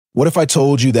What if I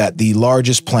told you that the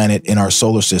largest planet in our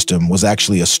solar system was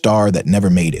actually a star that never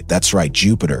made it? That's right,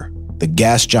 Jupiter. The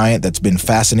gas giant that's been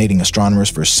fascinating astronomers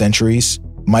for centuries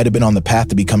might have been on the path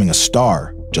to becoming a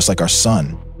star, just like our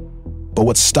sun. But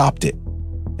what stopped it?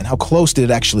 And how close did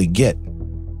it actually get?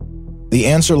 The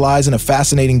answer lies in a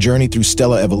fascinating journey through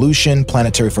stellar evolution,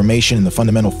 planetary formation, and the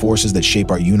fundamental forces that shape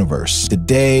our universe.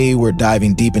 Today, we're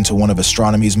diving deep into one of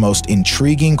astronomy's most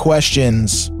intriguing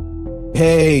questions.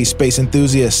 Hey, space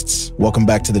enthusiasts! Welcome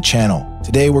back to the channel.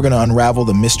 Today, we're going to unravel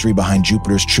the mystery behind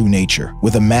Jupiter's true nature.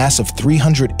 With a mass of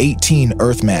 318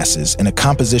 Earth masses and a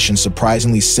composition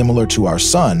surprisingly similar to our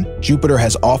Sun, Jupiter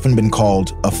has often been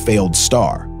called a failed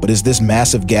star. But is this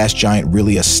massive gas giant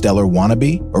really a stellar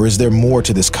wannabe? Or is there more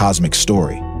to this cosmic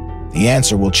story? The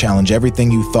answer will challenge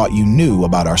everything you thought you knew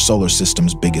about our solar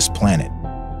system's biggest planet.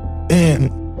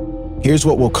 And here's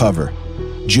what we'll cover: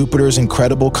 Jupiter's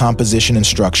incredible composition and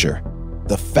structure,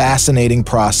 the fascinating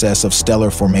process of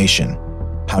stellar formation,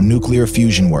 how nuclear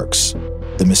fusion works,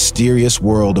 the mysterious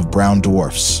world of brown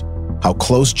dwarfs, how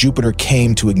close Jupiter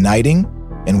came to igniting,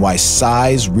 and why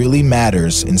size really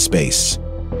matters in space.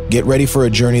 Get ready for a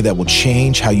journey that will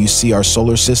change how you see our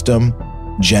solar system,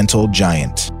 gentle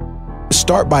giant.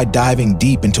 Start by diving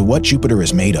deep into what Jupiter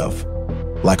is made of.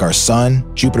 Like our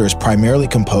Sun, Jupiter is primarily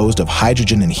composed of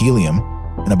hydrogen and helium,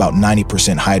 and about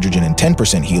 90% hydrogen and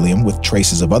 10% helium with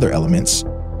traces of other elements.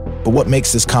 But what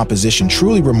makes this composition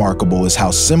truly remarkable is how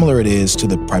similar it is to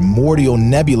the primordial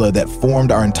nebula that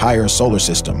formed our entire solar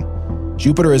system.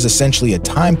 Jupiter is essentially a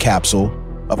time capsule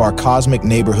of our cosmic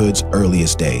neighborhood's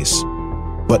earliest days.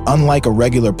 But unlike a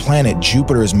regular planet,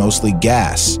 Jupiter is mostly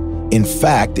gas. In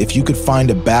fact, if you could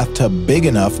find a bathtub big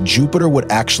enough, Jupiter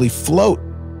would actually float.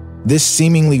 This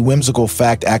seemingly whimsical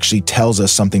fact actually tells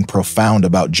us something profound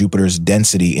about Jupiter's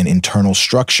density and internal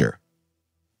structure.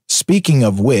 Speaking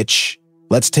of which,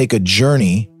 let's take a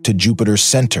journey to Jupiter's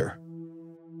center.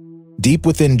 Deep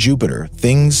within Jupiter,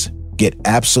 things get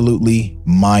absolutely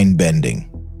mind-bending.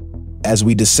 As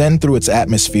we descend through its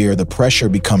atmosphere, the pressure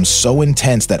becomes so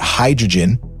intense that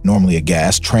hydrogen, normally a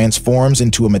gas, transforms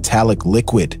into a metallic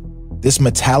liquid. This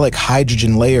metallic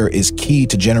hydrogen layer is key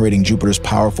to generating Jupiter's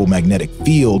powerful magnetic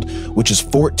field, which is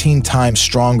 14 times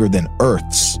stronger than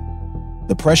Earth's.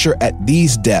 The pressure at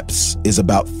these depths is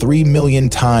about 3 million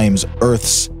times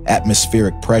Earth's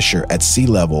atmospheric pressure at sea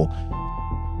level.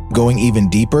 Going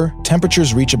even deeper,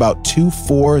 temperatures reach about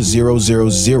 24000,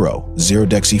 0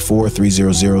 Dexy 4,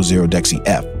 3000 Dexy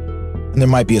F, and there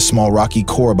might be a small rocky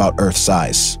core about Earth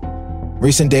size.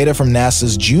 Recent data from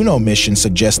NASA's Juno mission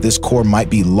suggests this core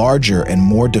might be larger and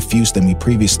more diffuse than we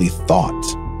previously thought,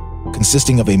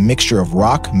 consisting of a mixture of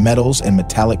rock, metals, and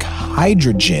metallic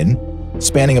hydrogen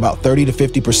spanning about 30 to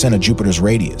 50% of Jupiter's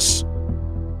radius.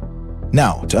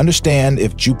 Now, to understand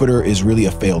if Jupiter is really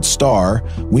a failed star,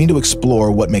 we need to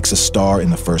explore what makes a star in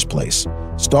the first place.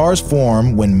 Stars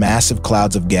form when massive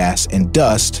clouds of gas and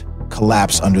dust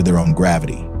collapse under their own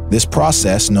gravity. This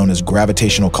process, known as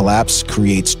gravitational collapse,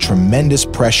 creates tremendous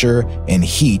pressure and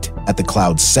heat at the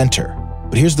cloud's center.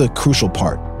 But here's the crucial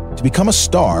part. To become a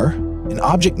star, an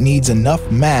object needs enough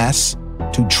mass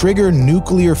to trigger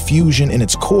nuclear fusion in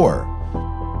its core.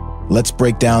 Let's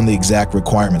break down the exact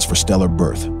requirements for stellar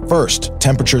birth. First,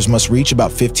 temperatures must reach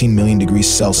about 15 million degrees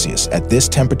Celsius. At this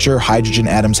temperature, hydrogen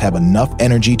atoms have enough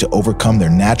energy to overcome their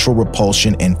natural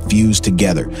repulsion and fuse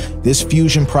together. This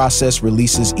fusion process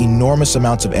releases enormous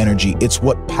amounts of energy. It's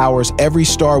what powers every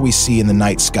star we see in the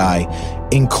night sky,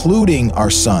 including our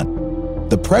Sun.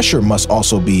 The pressure must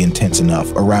also be intense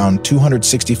enough, around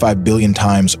 265 billion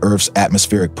times Earth's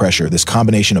atmospheric pressure. This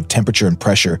combination of temperature and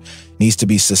pressure needs to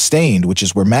be sustained, which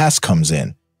is where mass comes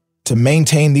in. To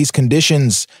maintain these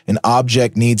conditions, an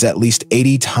object needs at least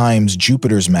 80 times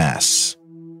Jupiter's mass.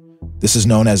 This is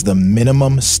known as the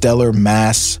minimum stellar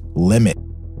mass limit.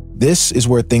 This is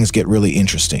where things get really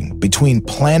interesting. Between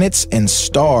planets and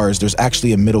stars, there's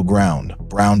actually a middle ground: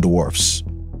 brown dwarfs.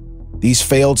 These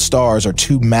failed stars are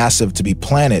too massive to be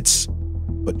planets,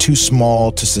 but too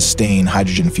small to sustain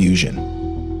hydrogen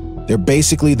fusion. They're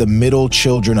basically the middle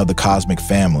children of the cosmic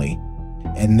family,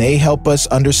 and they help us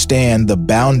understand the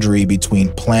boundary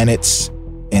between planets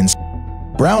and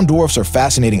brown dwarfs are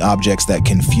fascinating objects that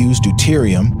can fuse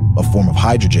deuterium, a form of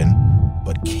hydrogen,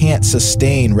 but can't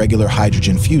sustain regular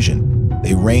hydrogen fusion.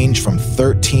 They range from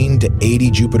 13 to 80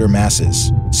 Jupiter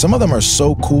masses. Some of them are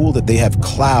so cool that they have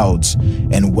clouds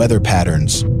and weather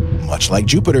patterns, much like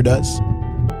Jupiter does.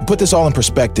 To put this all in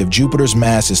perspective, Jupiter's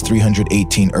mass is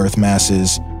 318 Earth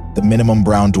masses, the minimum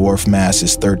brown dwarf mass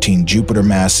is 13 Jupiter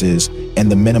masses,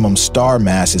 and the minimum star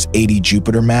mass is 80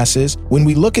 Jupiter masses. When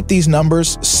we look at these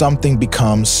numbers, something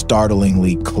becomes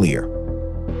startlingly clear.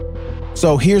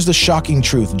 So here's the shocking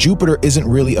truth. Jupiter isn't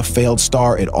really a failed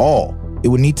star at all. It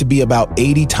would need to be about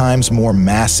 80 times more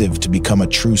massive to become a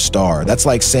true star. That's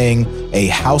like saying a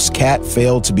house cat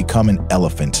failed to become an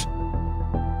elephant.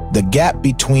 The gap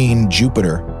between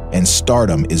Jupiter and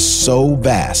stardom is so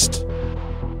vast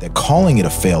that calling it a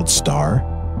failed star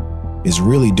is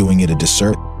really doing it a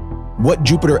disservice. What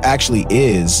Jupiter actually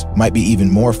is might be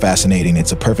even more fascinating.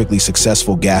 It's a perfectly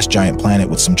successful gas giant planet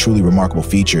with some truly remarkable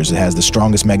features. It has the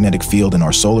strongest magnetic field in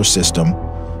our solar system,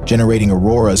 generating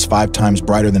auroras 5 times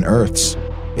brighter than Earth's.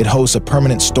 It hosts a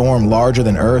permanent storm larger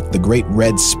than Earth, the Great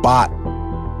Red Spot,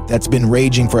 that's been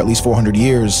raging for at least 400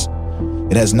 years.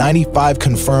 It has 95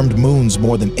 confirmed moons,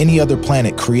 more than any other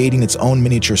planet, creating its own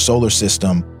miniature solar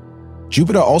system.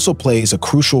 Jupiter also plays a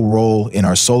crucial role in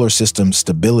our solar system's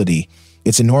stability.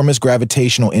 Its enormous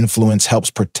gravitational influence helps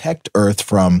protect Earth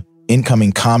from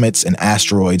incoming comets and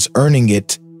asteroids, earning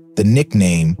it the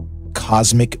nickname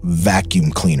cosmic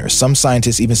vacuum cleaner. Some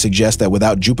scientists even suggest that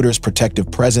without Jupiter's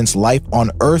protective presence, life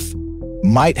on Earth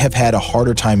might have had a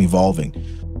harder time evolving.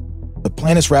 The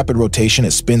planet's rapid rotation,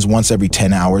 it spins once every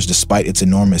 10 hours despite its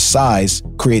enormous size,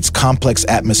 creates complex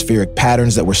atmospheric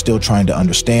patterns that we're still trying to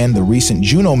understand. The recent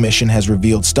Juno mission has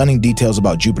revealed stunning details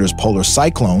about Jupiter's polar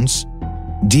cyclones,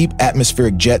 deep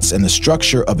atmospheric jets, and the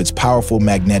structure of its powerful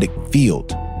magnetic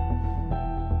field.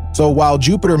 So while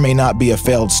Jupiter may not be a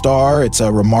failed star, it's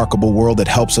a remarkable world that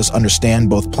helps us understand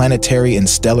both planetary and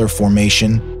stellar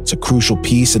formation. It's a crucial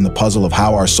piece in the puzzle of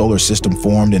how our solar system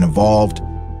formed and evolved.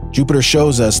 Jupiter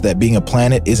shows us that being a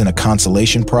planet isn't a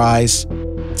consolation prize.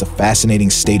 It's a fascinating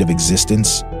state of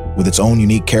existence with its own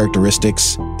unique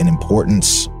characteristics and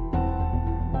importance.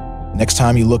 Next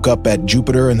time you look up at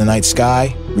Jupiter in the night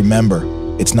sky, remember,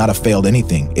 it's not a failed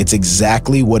anything. It's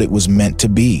exactly what it was meant to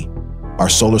be. Our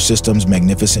solar system's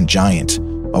magnificent giant,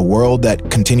 a world that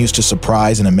continues to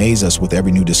surprise and amaze us with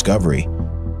every new discovery.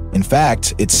 In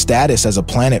fact, its status as a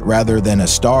planet rather than a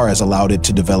star has allowed it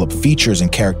to develop features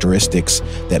and characteristics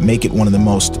that make it one of the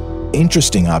most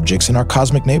interesting objects in our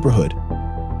cosmic neighborhood.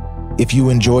 If you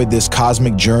enjoyed this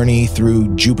cosmic journey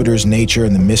through Jupiter's nature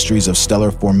and the mysteries of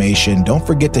stellar formation, don't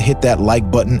forget to hit that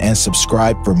like button and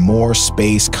subscribe for more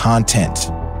space content.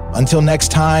 Until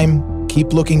next time,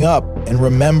 keep looking up and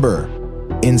remember,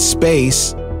 in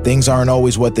space, things aren't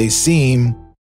always what they seem.